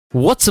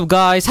What's up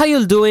guys, how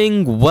you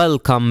doing?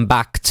 Welcome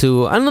back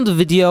to another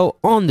video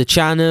on the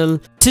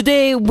channel.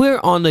 Today we're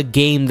on a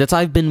game that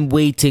I've been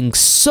waiting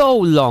so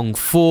long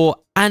for,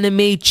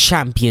 Anime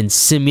Champion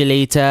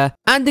Simulator.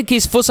 And in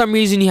case for some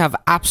reason you have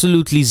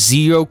absolutely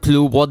zero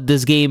clue what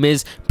this game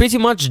is, pretty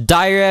much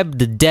Direb,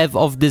 the dev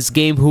of this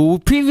game, who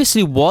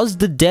previously was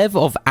the dev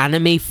of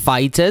Anime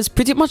Fighters,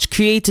 pretty much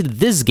created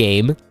this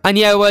game. And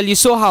yeah, well, you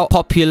saw how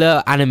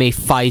popular Anime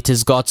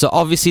Fighters got, so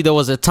obviously there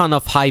was a ton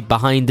of hype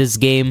behind this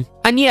game.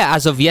 And yeah,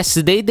 as of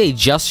yesterday, they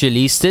just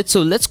released it,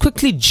 so let's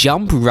quickly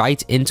jump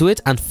right into it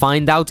and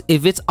find out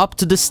if it's up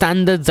to the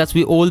standards that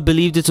we all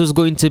believed it was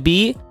going to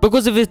be.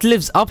 Because if it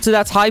lives up to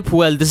that hype,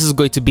 well, this is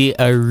going to be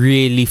a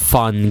really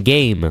fun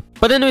game.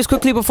 But anyways,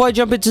 quickly before I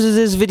jump into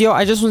this video,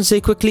 I just want to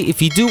say quickly,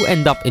 if you do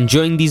end up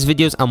enjoying these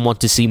videos and want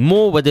to see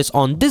more, whether it's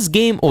on this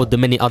game or the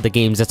many other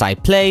games that I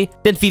play,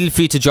 then feel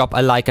free to drop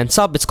a like and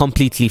sub. It's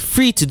completely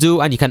free to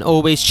do and you can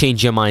always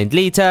change your mind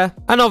later.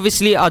 And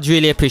obviously, I'd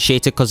really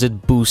appreciate it because it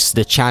boosts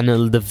the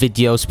channel, the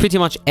videos, pretty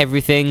much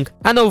everything,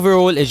 and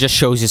overall it just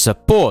shows your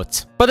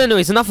support. But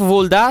anyways, enough of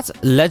all that,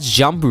 let's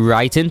jump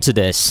right into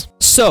this.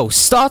 So,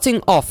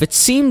 starting off, it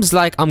seems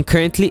like I'm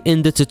currently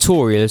in the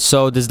tutorial.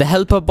 So there's the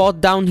helper bot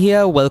down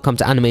here. Welcome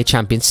to Anime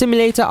Champion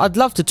Simulator. I'd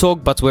love to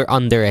talk, but we're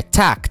under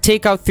attack.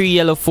 Take out 3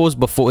 yellow fours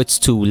before it's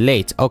too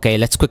late. Okay,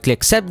 let's quickly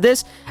accept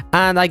this.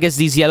 And I guess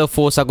these yellow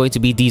fours are going to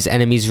be these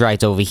enemies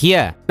right over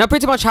here. Now,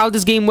 pretty much how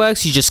this game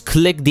works, you just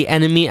click the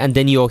enemy and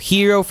then your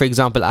hero, for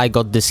example, I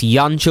got this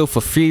Yancho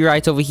for free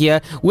right over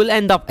here, will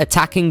end up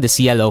attacking this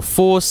yellow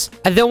force.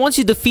 And then once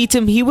you defeat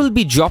him, he will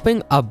be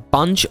dropping a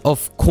bunch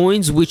of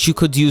coins which you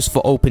could use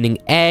for opening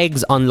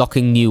eggs,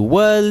 unlocking new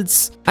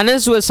worlds, and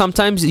as well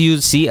sometimes you'll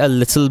see a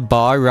little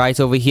bar right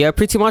over here.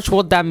 Pretty much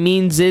what that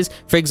means is,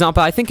 for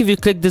example, I think if you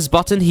click this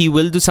button, he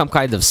will do some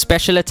kind of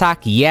special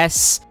attack,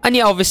 yes, and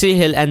yeah, obviously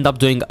he'll end up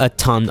doing a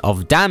ton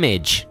of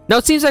damage. Now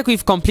it seems like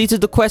we've completed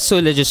the quest, so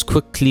let's just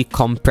quickly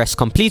press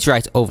complete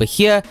right over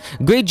here.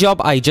 Great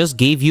job, I just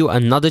gave you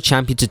another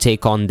champion to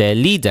take on their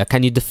leader.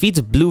 Can you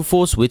defeat Blue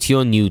Force with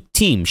your new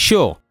team?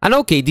 Sure. And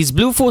okay, these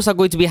Blue Force are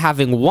going to be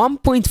having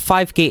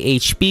 1.5k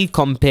HP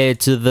compared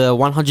to the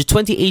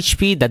 120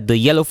 HP that the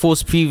Yellow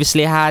Force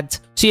previously had.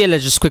 So yeah,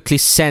 let's just quickly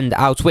send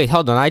out... Wait,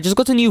 hold on. I just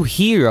got a new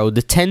hero,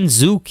 the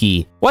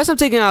Tenzuki. Whilst I'm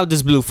taking out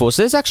this Blue Force,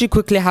 let's actually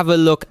quickly have a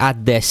look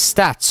at their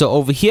stats. So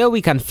over here,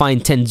 we can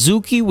find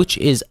Tenzuki, which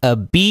is a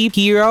B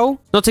hero.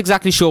 Not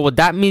exactly sure what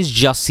that means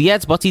just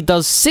yet, but he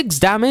does 6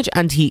 damage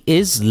and he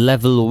is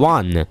level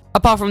 1.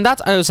 Apart from that,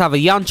 I also have a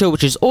Yancho,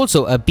 which is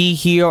also a B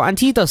hero, and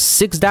he does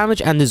 6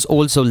 damage and is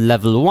also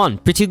level 1.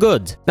 Pretty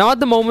good. Now, at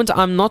the moment,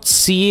 I'm not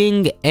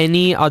seeing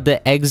any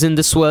other eggs in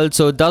this world,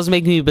 so it does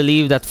make me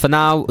believe that for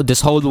now, this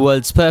whole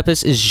world's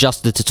purpose is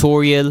just the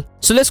tutorial.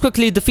 So let's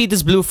quickly defeat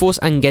this Blue Force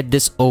and get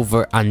this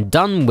over and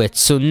done with.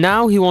 So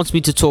now he wants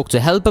me to talk to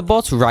Helper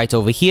Bot right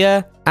over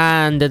here.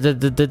 And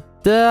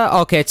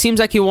okay, it seems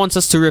like he wants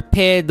us to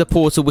repair the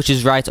portal, which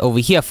is right over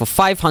here for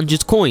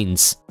 500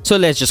 coins. So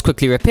let's just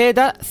quickly repair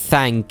that.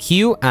 Thank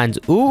you. And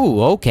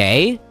ooh,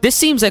 okay. This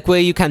seems like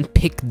where you can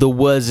pick the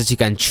worlds that you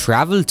can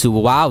travel to.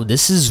 Wow,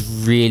 this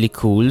is really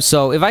cool.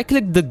 So if I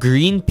click the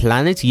green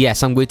planet,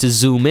 yes, I'm going to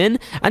zoom in.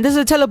 And there's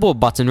a teleport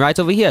button right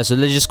over here. So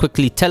let's just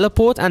quickly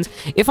teleport. And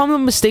if I'm not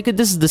mistaken,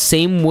 this is the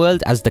same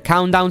world as the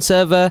Countdown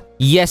server.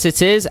 Yes,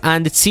 it is.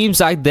 And it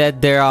seems like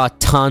that there are a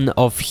ton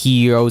of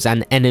heroes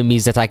and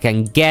enemies that I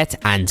can get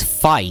and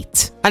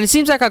fight. And it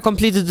seems like I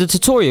completed the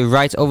tutorial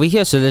right over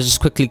here. So let's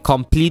just quickly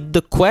complete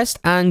the quest,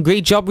 and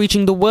great job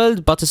reaching the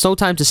world, but it's no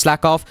time to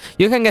slack off.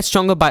 You can get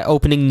stronger by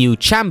opening new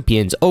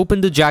champions.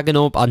 Open the Dragon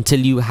Orb until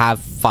you have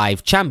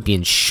 5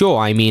 champions. Sure,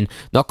 I mean,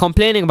 not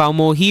complaining about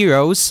more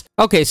heroes.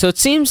 Okay, so it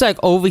seems like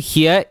over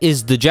here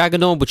is the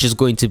Dragon Orb, which is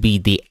going to be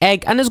the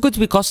egg, and it's going to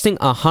be costing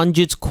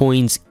 100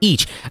 coins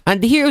each.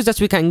 And the heroes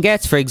that we can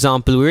get, for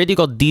example, we already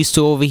got these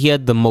 2 over here,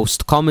 the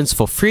most commons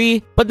for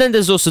free, but then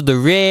there's also the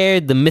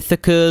rare, the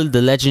mythical,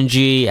 the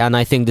legendary, and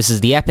I think this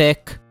is the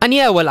epic. And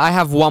yeah, well, I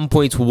have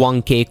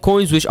 1.1k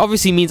coins, which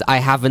obviously means I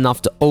have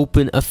enough to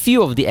open a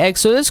few of the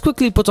eggs. So let's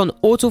quickly put on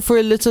auto for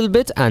a little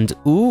bit. And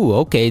ooh,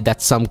 okay,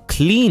 that's some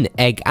clean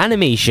egg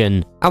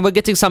animation. And we're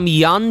getting some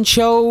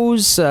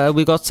Yanchos.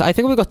 I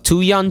think we got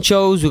 2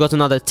 Yanchos. We got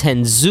another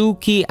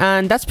Tenzuki.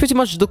 And that's pretty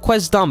much the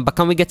quest done. But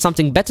can we get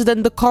something better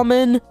than the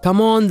common? Come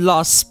on,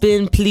 last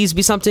spin. Please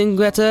be something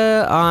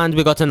better. And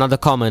we got another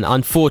common.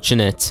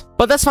 Unfortunate.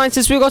 But that's fine,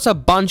 since we got a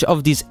bunch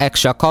of these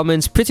extra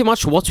commons. Pretty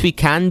much what we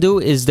can do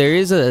is there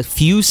is a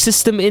fuse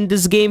system in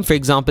this game. For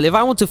example, if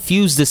I want to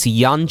fuse this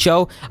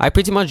Yancho, I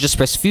pretty much just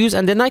press fuse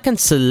and then I can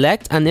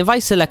select, and if I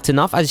select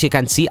enough, as you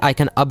can see, I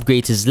can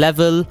upgrade his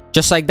level.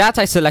 Just like that,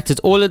 I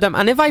selected all of them,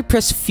 and if I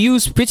press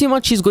fuse, pretty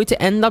much he's going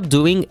to end up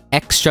doing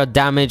extra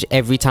damage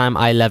every time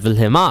I level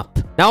him up.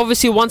 Now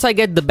obviously once I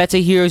get the better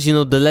heroes, you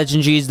know, the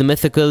legendaries, the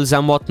mythicals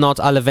and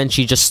whatnot, I'll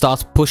eventually just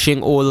start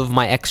pushing all of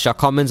my extra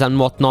commons and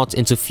whatnot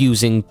into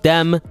fusing them.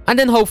 them. And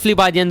then hopefully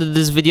by the end of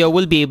this video,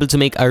 we'll be able to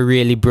make a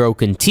really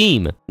broken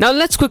team. Now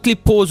let's quickly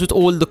pause with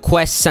all the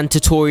quests and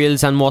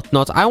tutorials and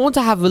whatnot. I want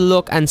to have a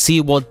look and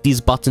see what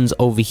these buttons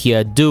over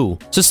here do.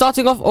 So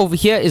starting off over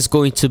here is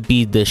going to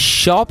be the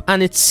shop,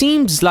 and it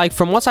seems like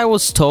from what I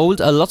was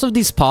told, a lot of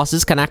these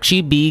passes can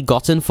actually be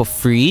gotten for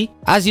free,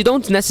 as you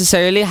don't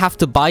necessarily have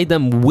to buy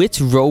them with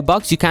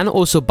Robux. You can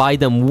also buy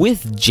them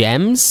with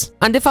gems,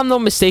 and if I'm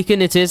not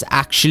mistaken, it is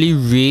actually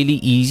really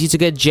easy to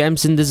get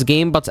gems in this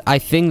game, but I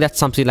think that's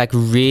something like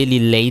really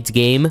late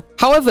game.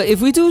 However,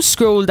 if we do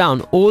scroll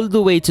down all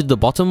the way to the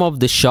bottom of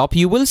the shop,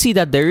 you will see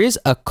that there is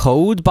a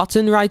code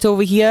button right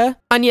over here.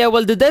 And yeah,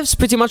 well, the devs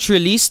pretty much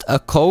released a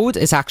code.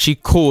 It's actually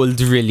called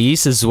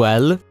release as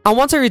well. And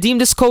once I redeem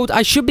this code,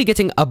 I should be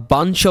getting a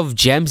bunch of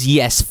gems.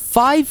 Yes,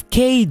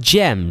 5k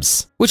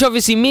gems, which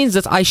obviously means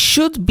that I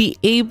should be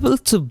able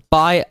to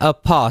buy a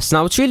pass.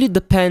 Now, it really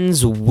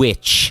depends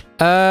which.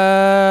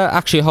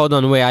 Actually, hold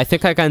on, wait. I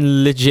think I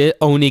can legit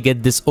only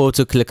get this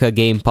auto clicker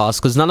game pass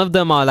because none of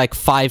them are like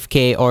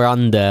 5k or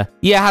under.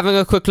 Yeah, having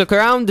a quick look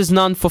around, there's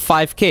none for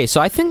 5k.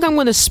 So I think I'm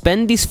going to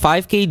spend these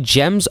 5k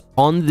gems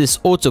on this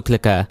auto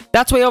clicker.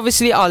 That way,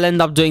 obviously, I'll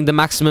end up doing the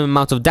maximum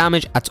amount of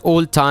damage at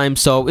all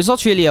times. So it's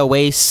not really a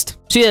waste.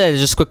 So yeah, let's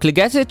just quickly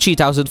get it.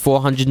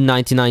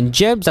 3,499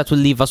 gems. That will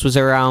leave us with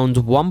around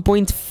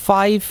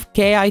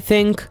 1.5k, I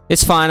think.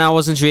 It's fine. I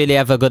wasn't really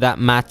ever good at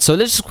math. So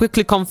let's just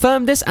quickly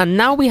confirm this. And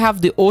now we have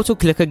the auto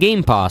clicker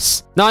game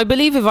pass. Now, I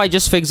believe if I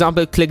just, for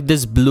example, click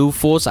this blue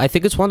force, I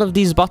think it's one of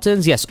these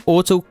buttons. Yes,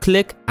 auto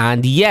click.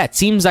 And yeah, it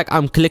seems like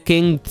I'm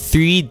clicking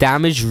 3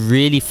 damage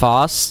really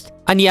fast.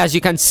 And yeah, as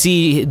you can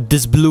see,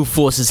 this blue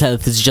force's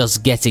health is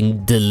just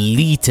getting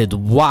deleted.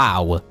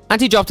 Wow. And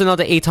he dropped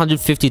another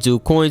 852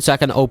 coins, so I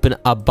can open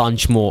a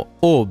bunch more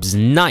orbs.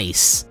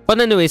 Nice. But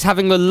anyways,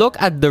 having a look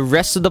at the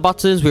rest of the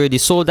buttons, we already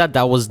saw that.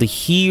 That was the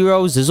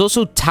heroes. There's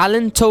also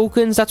talent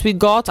tokens that we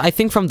got, I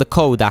think from the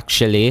code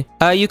actually.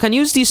 You can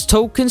use these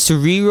tokens to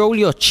reroll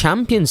your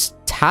champion's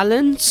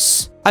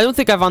talents. I don't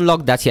think I've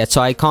unlocked that yet, so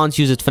I can't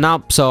use it for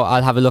now, so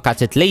I'll have a look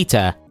at it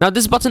later. Now,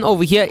 this button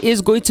over here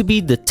is going to be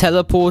the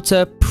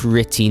teleporter.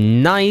 Pretty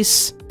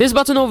nice. This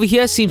button over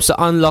here seems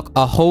to unlock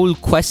a whole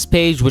quest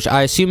page, which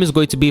I assume is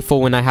going to be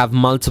for when I have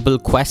multiple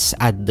quests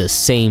at the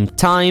same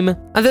time.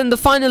 And then the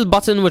final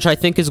button, which I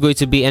think is going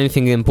to be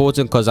anything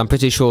important, because I'm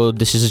pretty sure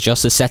this is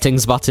just a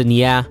settings button,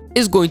 yeah,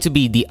 is going to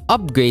be the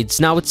upgrades.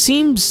 Now, it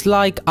seems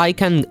like I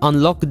can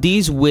unlock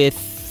these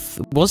with...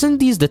 Wasn't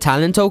these the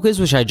talent tokens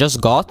which I just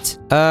got?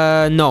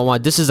 No,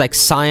 this is like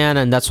cyan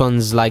and that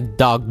one's like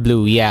dark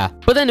blue, yeah.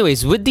 But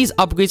anyways, with these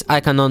upgrades, I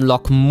can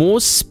unlock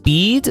more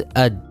speed,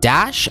 a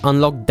dash,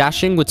 unlock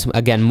dashing with,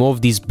 again, more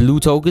of these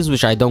blue tokens,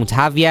 which I don't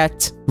have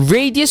yet.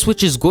 Radius,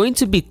 which is going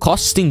to be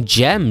costing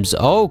gems.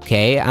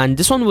 Okay, and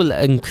this one will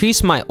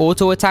increase my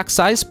auto attack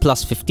size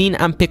plus 15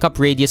 and pick up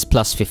radius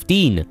plus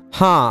 15.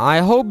 I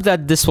hope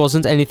that this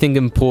wasn't anything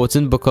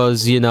important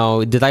because, you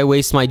know, did I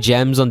waste my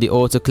gems on the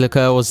auto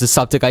clicker? Was this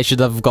something I should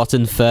have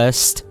gotten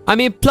first? I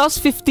mean, plus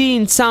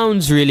 15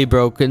 sounds really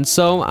broken,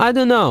 so I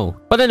don't know.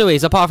 But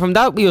anyways, apart from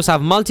that, we also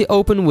have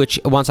multi-open, which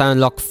once I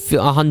unlock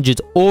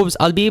 100 orbs,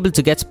 I'll be able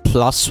to get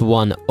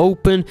 +1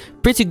 open.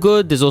 Pretty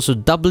good. There's also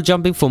double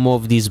jumping for more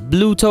of these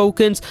blue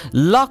tokens.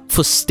 Luck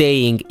for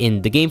staying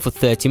in the game for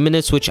 30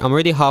 minutes, which I'm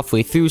already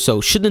halfway through, so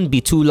shouldn't be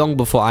too long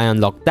before I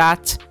unlock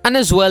that. And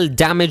as well,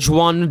 damage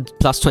 1,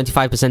 plus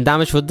 25%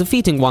 damage for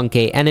defeating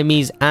 1k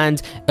enemies,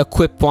 and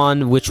equip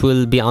 1, which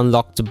will be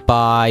unlocked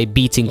by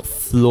beating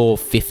floor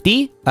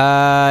 50.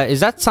 Is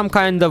that some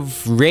kind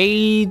of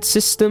raid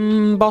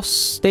system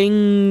boss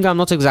thing? I'm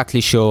not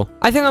exactly sure.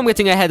 I think I'm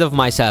getting ahead of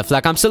myself.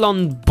 Like, I'm still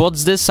on,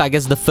 what's this? I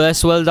guess the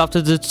first world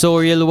after the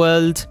tutorial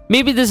world.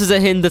 Maybe this is a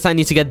hint that I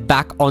need to get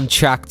back on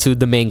track to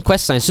the main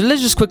quest line. So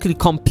let's just quickly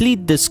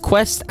complete this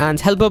quest, and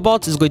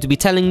Helperbot is going to be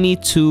telling me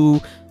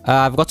to...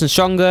 I've gotten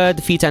stronger,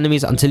 defeat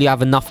enemies until you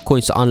have enough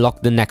coins to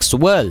unlock the next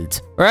world.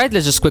 Alright,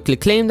 let's just quickly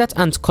claim that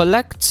and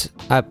collect.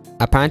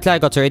 Apparently I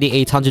got already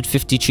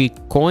 853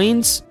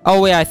 coins.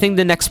 Oh yeah, I think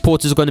the next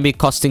port is going to be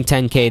costing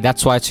 10k.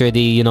 That's why it's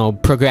already, you know,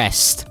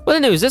 progressed. Well,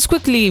 anyways, let's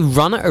quickly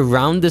run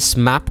around this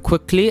map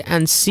quickly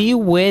and see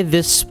where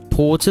this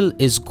portal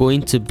is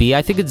going to be.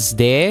 I think it's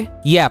there.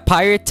 Yeah,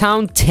 Pirate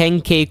Town,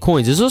 10k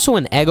coins. There's also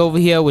an egg over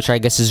here, which I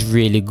guess is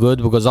really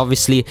good because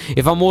obviously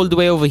if I'm all the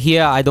way over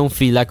here, I don't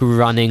feel like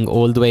running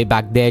all the way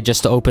back there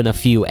just to open a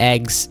few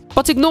eggs.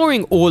 But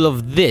ignoring all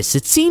of this,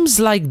 it seems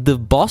like the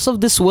boss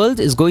of this world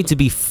is going to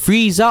be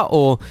Frieza,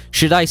 or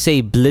should I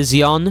say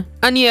Blizzion.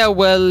 And yeah,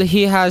 well,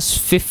 he has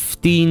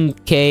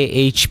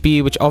 15k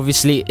HP, which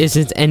obviously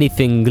isn't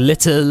anything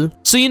little.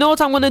 So you know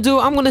what I'm gonna do?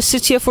 I'm gonna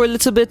sit here for a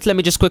little bit. Let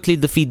me just quickly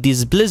defeat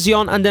this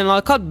Blizzion, and then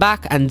I'll cut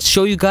back and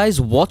show you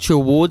guys what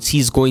rewards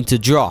he's going to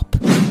drop.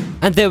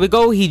 And there we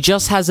go, he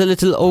just has a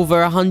little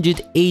over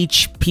 100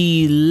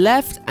 HP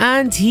left,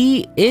 and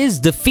he is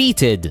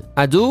defeated.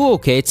 Adu,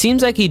 okay, it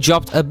seems like he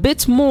dropped a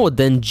bit more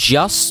than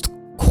just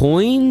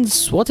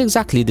coins? What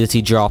exactly did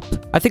he drop?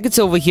 I think it's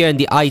over here in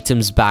the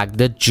items bag.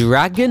 The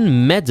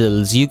dragon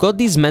medals. You got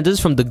these medals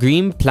from the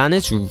Green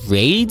Planet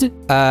raid?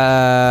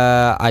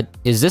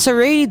 Is this a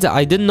raid?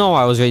 I didn't know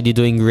I was already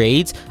doing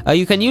raids.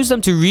 You can use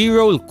them to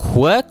reroll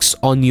quirks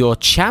on your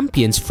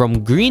champions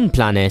from Green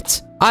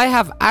Planet. I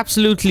have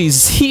absolutely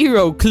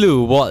zero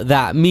clue what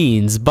that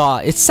means,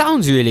 but it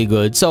sounds really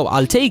good, so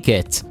I'll take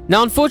it.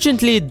 Now,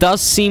 unfortunately, it does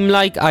seem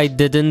like I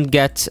didn't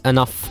get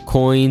enough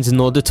coins in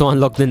order to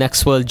unlock the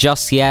next world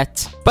just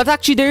yet. But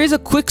actually, there is a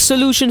quick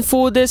solution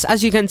for this.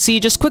 As you can see,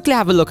 just quickly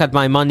have a look at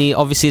my money.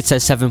 Obviously, it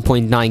says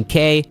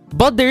 7.9k.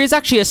 But there is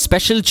actually a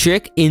special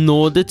trick in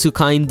order to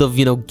kind of,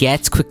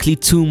 get quickly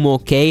 2 more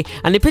k.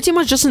 And it pretty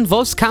much just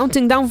involves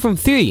counting down from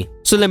 3.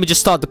 So let me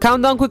just start the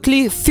countdown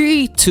quickly.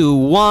 3, 2,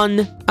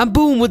 1. And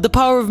boom, with the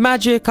power of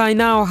magic, I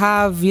now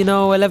have,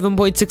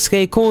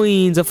 11.6k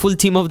coins. A full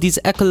team of these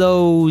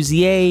Echolos.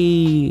 Yay.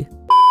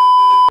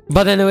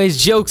 But anyways,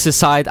 jokes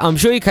aside, I'm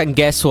sure you can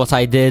guess what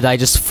I did. I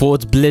just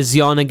fought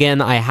Blizzion again,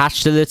 I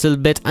hatched a little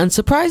bit, and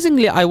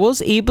surprisingly, I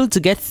was able to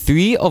get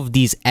 3 of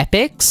these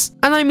epics.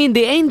 And I mean,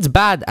 they ain't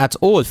bad at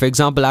all. For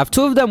example, I have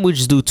 2 of them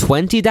which do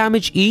 20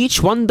 damage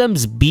each. One of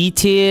them's B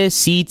tier,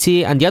 C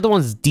tier, and the other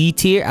one's D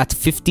tier at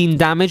 15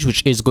 damage,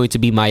 which is going to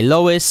be my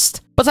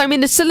lowest. But I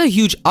mean, it's still a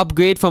huge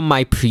upgrade from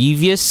my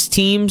previous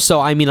team, so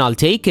I mean, I'll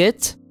take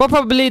it. But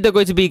probably they're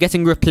going to be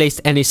getting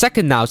replaced any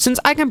second now, since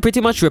I can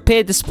pretty much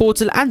repair this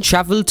portal and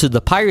travel to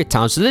the pirate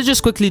town. So let's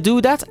just quickly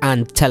do that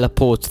and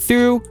teleport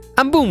through.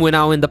 And boom, we're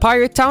now in the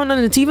pirate town,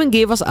 and it even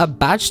gave us a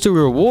badge to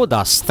reward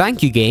us.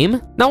 Thank you,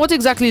 game. Now, what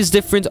exactly is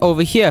different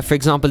over here? For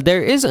example,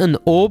 there is an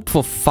orb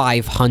for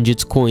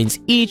 500 coins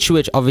each,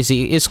 which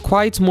obviously is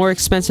quite more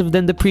expensive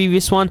than the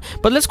previous one.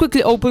 But let's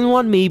quickly open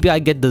one. Maybe I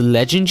get the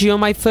legendary on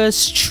my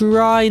first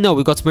try. No,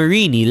 we got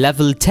Marini,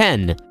 level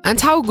 10. And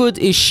how good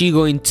is she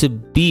going to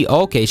be?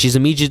 Okay, she's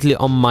immediately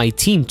on my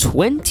team.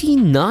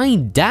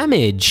 29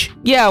 damage.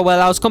 Yeah,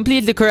 well, I was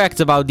completely correct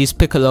about these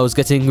Piccolos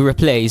getting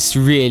replaced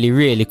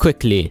really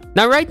quickly.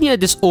 Now, right near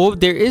this orb,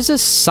 there is a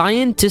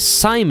scientist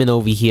Simon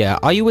over here.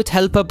 Are you with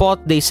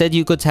HelperBot? They said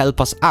you could help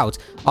us out.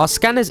 Our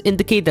scanners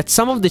indicate that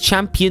some of the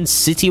champion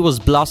city was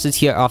blasted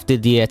here after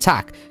the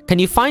attack. Can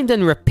you find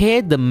and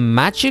repair the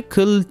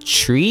magical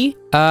tree?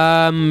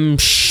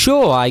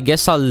 Sure, I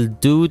guess I'll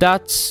do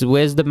that.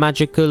 Where's the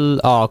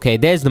magical... Oh, okay,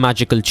 there's the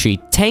magical tree.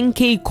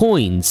 10k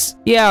coins.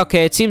 Yeah,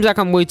 okay, it seems like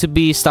I'm going to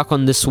be stuck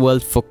on this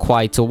world for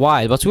quite a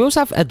while. But we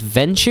also have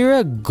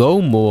Adventurer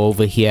Gomo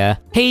over here.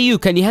 Hey, you,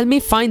 can you help me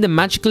find the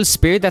magical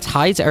spirit that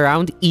hides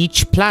around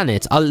each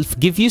planet? I'll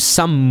give you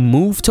some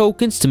move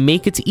tokens to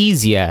make it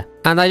easier.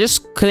 And I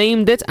just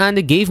claimed it, and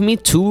it gave me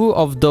 2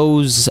 of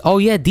those. Oh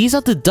yeah, these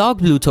are the dark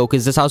blue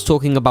tokens that I was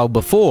talking about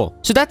before.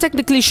 So that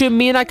technically should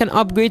mean I can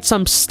upgrade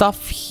some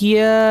stuff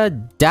here.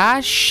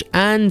 Dash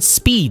and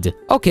speed.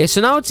 Okay, so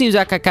now it seems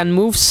like I can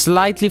move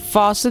slightly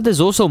faster.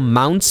 There's also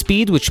mount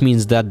speed, which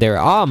means that there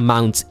are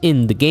mounts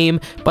in the game.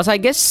 But I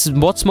guess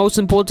what's most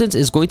important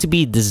is going to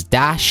be this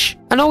dash.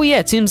 And oh yeah,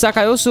 it seems like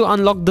I also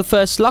unlocked the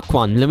first luck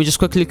one. Let me just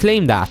quickly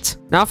claim that.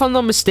 Now, if I'm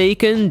not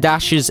mistaken,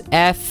 dash is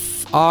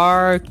F,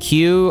 R,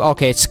 Q.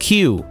 Okay, it's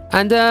Q.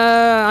 And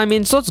I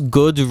mean, it's not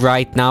good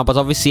right now, but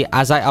obviously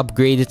as I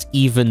upgrade it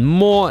even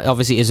more,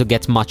 obviously it will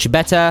get much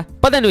better.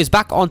 But anyways,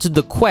 back onto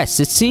the quest.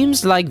 It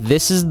seems like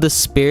this is the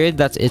spirit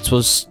that it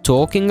was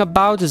talking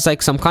about. It's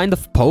like some kind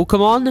of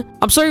Pokemon.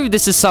 I'm sorry if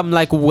this is some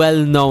like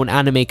well-known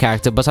anime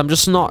character, but I'm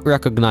just not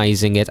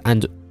recognizing it.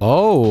 And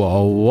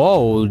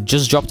whoa,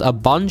 just dropped a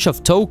bunch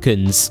of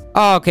tokens.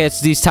 Oh, okay, it's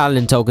these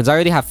talent tokens. I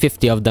already have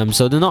 50 of them,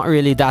 so they're not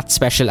really that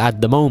special at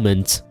the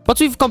moment. But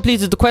we've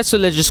completed the quest, so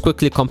let's just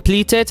quickly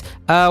complete it.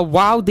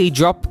 Wow, they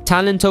drop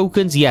talent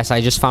tokens. Yes,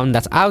 I just found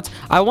that out.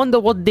 I wonder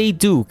what they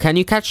do. Can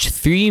you catch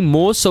 3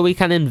 more so we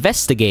can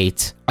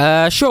investigate?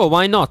 Sure,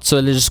 why not? So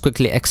let's just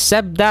quickly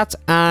accept that,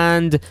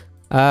 and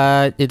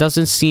it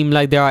doesn't seem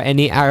like there are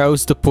any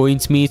arrows to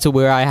point me to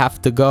where I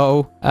have to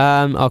go.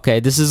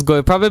 Okay, this is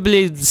going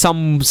probably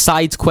some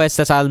side quest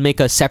that I'll make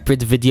a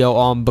separate video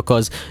on,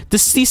 because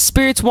these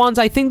spirit ones,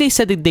 I think they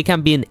said that they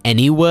can be in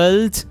any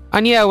world.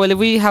 And yeah, well, if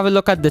we have a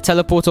look at the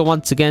teleporter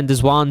once again,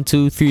 there's 1,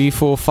 2, 3,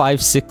 4,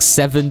 5, 6,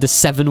 7. There's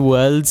 7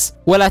 worlds.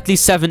 Well, at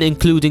least 7,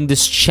 including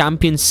this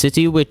champion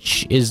city,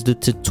 which is the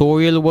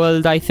tutorial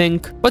world, I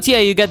think. But yeah,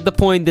 you get the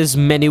point. There's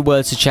many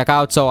worlds to check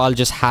out, so I'll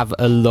just have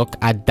a look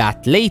at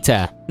that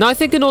later. Now, I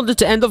think in order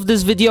to end off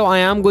this video, I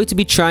am going to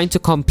be trying to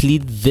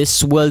complete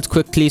this world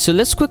quickly. So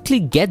let's quickly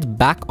get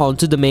back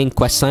onto the main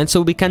quest line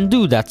so we can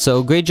do that.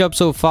 So great job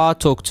so far.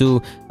 Talk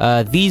to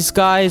these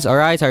guys. All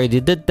right, I already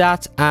did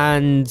that.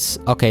 And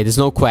okay, there's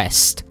no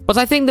quest. But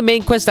I think the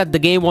main quest that the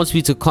game wants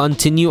me to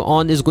continue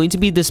on is going to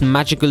be this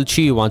magical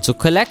tree one. So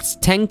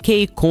collect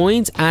 10k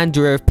coins and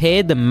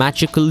repair the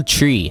magical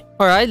tree.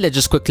 Alright, let's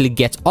just quickly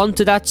get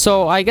onto that.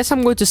 So I guess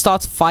I'm going to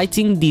start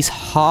fighting these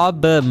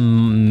Harbor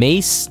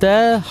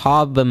Master.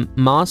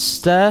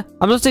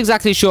 I'm not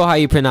exactly sure how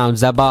you pronounce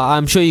that, but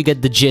I'm sure you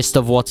get the gist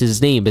of what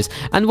his name is.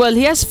 And well,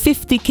 he has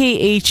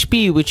 50k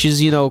HP, which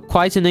is, you know,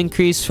 quite an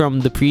increase from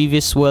the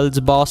previous world's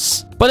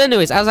boss. But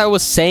anyways, as I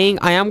was saying,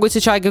 I am going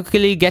to try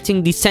quickly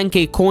getting these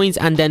 10k coins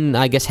and then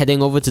I guess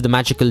heading over to the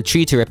magical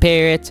tree to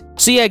repair it.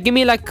 So yeah, give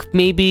me like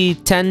maybe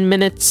 10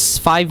 minutes,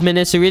 5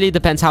 minutes. It really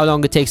depends how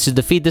long it takes to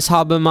defeat this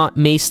Harbor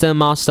Master,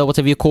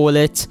 whatever you call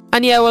it.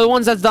 And yeah, well,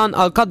 once that's done,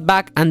 I'll cut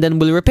back and then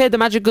we'll repair the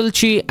magical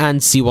tree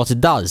and see what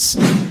it does.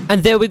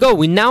 And there we go.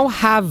 We now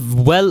have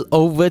well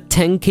over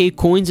 10k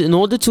coins in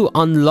order to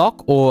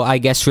unlock or I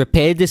guess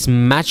repair this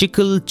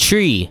magical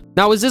tree.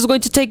 Now, is this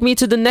going to take me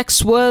to the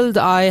next world?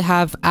 I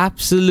have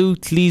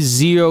absolutely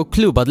zero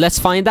clue, but let's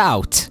find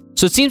out.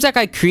 So it seems like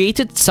I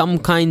created some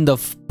kind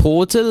of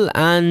portal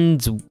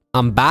and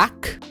I'm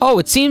back. Oh,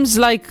 it seems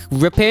like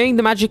repairing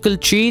the magical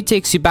tree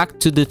takes you back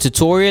to the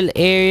tutorial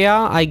area,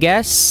 I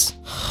guess.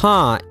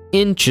 Huh,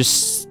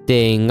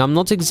 interesting. I'm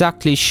not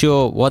exactly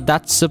sure what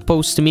that's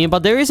supposed to mean,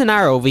 but there is an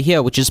arrow over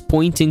here which is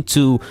pointing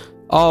to...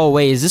 Oh,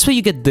 wait, is this where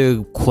you get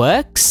the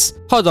quirks?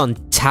 Hold on,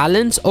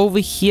 talent over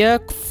here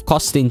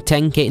costing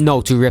 10k. No,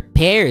 to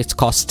repair it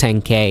costs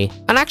 10k.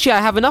 And actually, I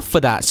have enough for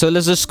that. So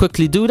let's just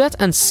quickly do that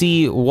and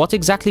see what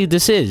exactly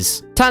this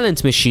is.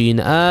 Talent machine.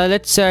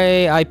 Let's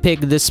say I pick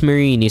this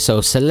Marini.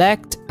 So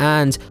select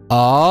and...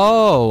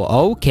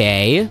 Oh,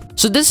 okay.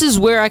 So this is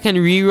where I can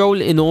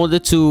reroll in order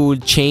to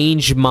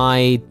change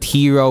my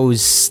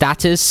hero's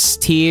status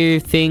tier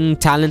thing.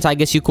 Talent, I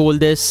guess you call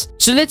this.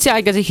 So let's say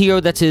I get a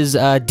hero that is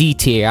D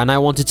tier and I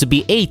want it to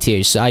be A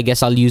tier. So I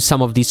guess I'll use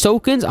some of these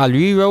tokens. I'll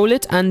re-roll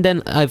it and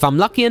then if I'm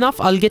lucky enough,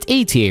 I'll get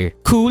A tier.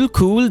 Cool,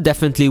 cool.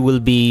 Definitely will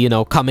be, you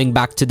know, coming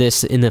back to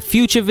this in a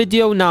future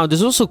video. Now,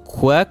 there's also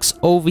quirks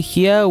over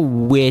here,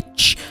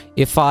 which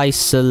if I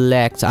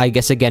select, I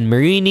guess again,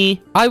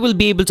 Marini, I will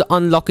be able to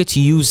unlock it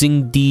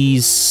using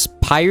these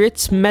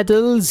pirate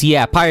medals.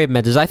 Yeah, pirate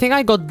medals. I think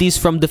I got these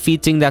from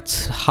defeating that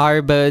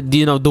Harbor,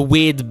 you know, the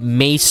weird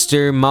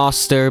master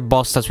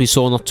boss that we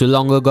saw not too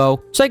long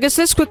ago. So I guess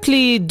let's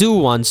quickly do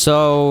one.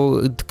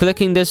 So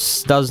clicking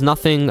this does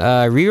nothing.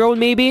 Reroll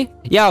maybe?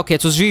 Yeah, okay,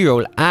 it was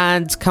reroll.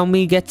 And can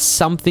we get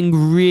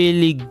something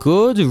really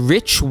good?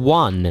 Rich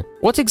one.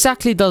 What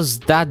exactly does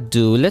that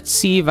do? Let's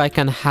see if I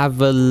can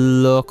have a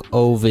look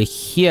over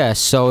here.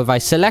 So if I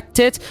select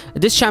it,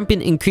 this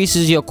champion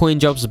increases your coin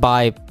drops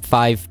by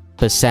 5%.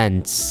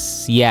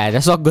 Yeah,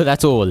 that's not good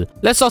at all.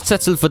 Let's not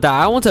settle for that.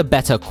 I want a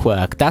better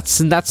quirk. That's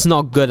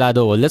not good at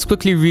all. Let's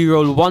quickly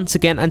reroll once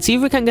again and see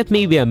if we can get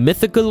maybe a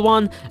mythical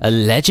one, a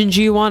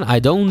legendary one. I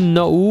don't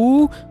know.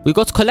 Ooh, we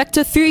got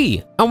collector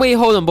 3. And wait,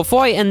 hold on.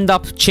 Before I end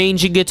up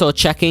changing it or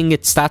checking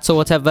its stats or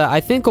whatever,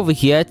 I think over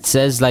here it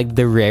says like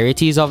the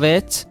rarities of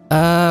it.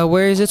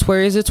 Where is it?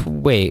 Where is it?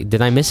 Wait,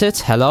 did I miss it?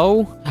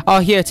 Hello? Oh,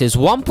 here it is.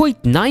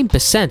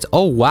 1.9%.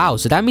 Oh, wow.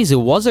 So that means it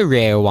was a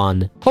rare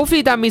one.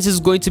 Hopefully that means it's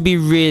going to be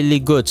really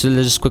good. So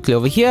let's just quickly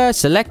over here,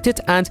 select it.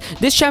 And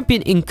this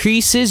champion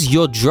increases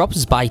your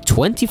drops by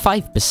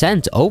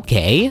 25%.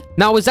 Okay.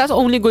 Now, is that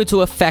only going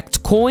to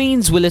affect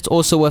coins? Will it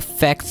also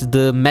affect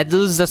the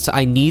medals that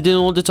I need in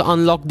order to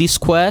unlock these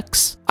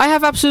quirks? I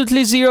have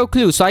absolutely zero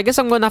clue. So I guess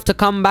I'm going to have to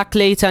come back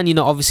later and, you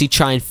know, obviously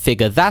try and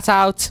figure that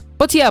out.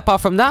 But yeah, apart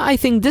from that, I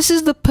think this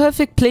is the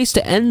perfect place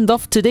to end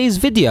off today's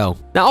video.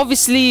 Now,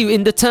 obviously,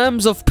 in the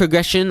terms of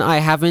progression, I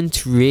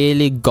haven't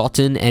really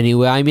gotten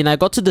anywhere. I mean, I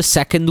got to the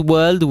second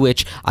world,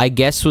 which I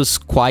guess was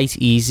quite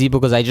easy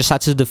because I just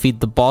had to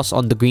defeat the boss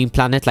on the green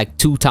planet like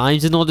 2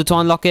 times in order to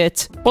unlock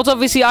it. But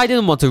obviously, I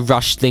didn't want to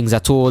rush things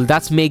at all.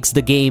 That makes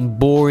the game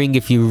boring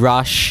if you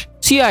rush.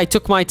 So yeah, I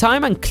took my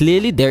time and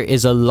clearly there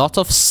is a lot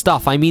of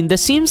stuff. I mean, there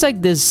seems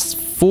like there's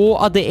 4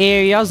 other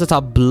areas that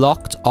are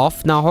blocked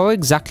off. Now, how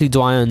exactly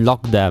do I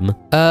unlock them?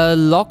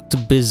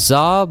 Locked,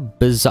 bizarre.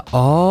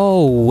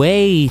 Oh,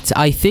 wait.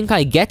 I think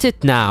I get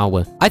it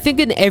now. I think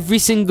in every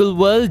single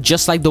world,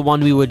 just like the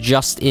one we were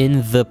just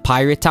in, the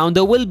pirate town,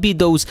 there will be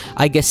those,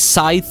 I guess,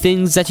 side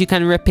things that you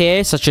can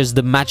repair, such as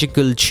the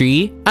magical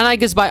tree. And I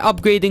guess by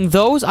upgrading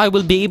those, I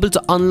will be able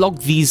to unlock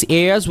these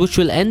areas, which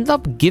will end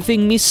up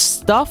giving me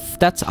stuff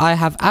that I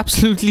have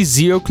absolutely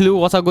zero clue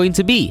what are going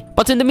to be.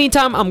 But in the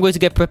meantime, I'm going to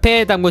get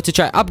prepared. I'm going to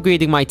try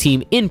upgrading my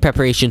team in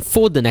preparation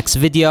for the next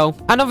video.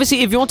 And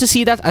obviously, if you want to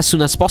see that as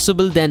soon as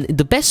possible, then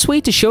the best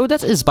way to show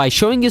that is by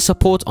showing your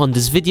support on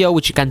this video,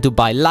 which you can do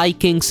by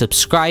liking,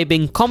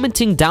 subscribing,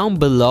 commenting down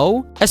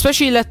below.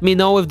 Especially let me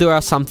know if there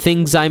are some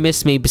things I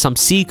missed, maybe some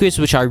secrets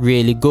which are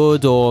really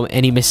good, or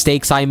any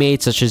mistakes I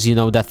made, such as, you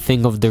know, that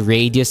thing of the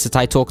radius that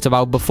I talked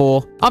about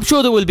before. I'm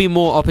sure there will be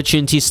more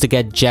opportunities to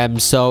get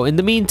gems, so in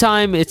the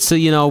meantime, it's,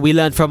 you know, we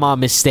learn from our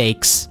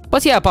mistakes.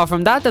 But yeah, apart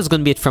from that, that's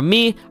gonna be it from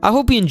me. I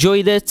hope you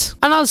enjoyed it,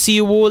 and I'll see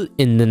you all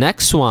in the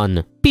next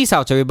one. Peace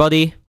out, everybody.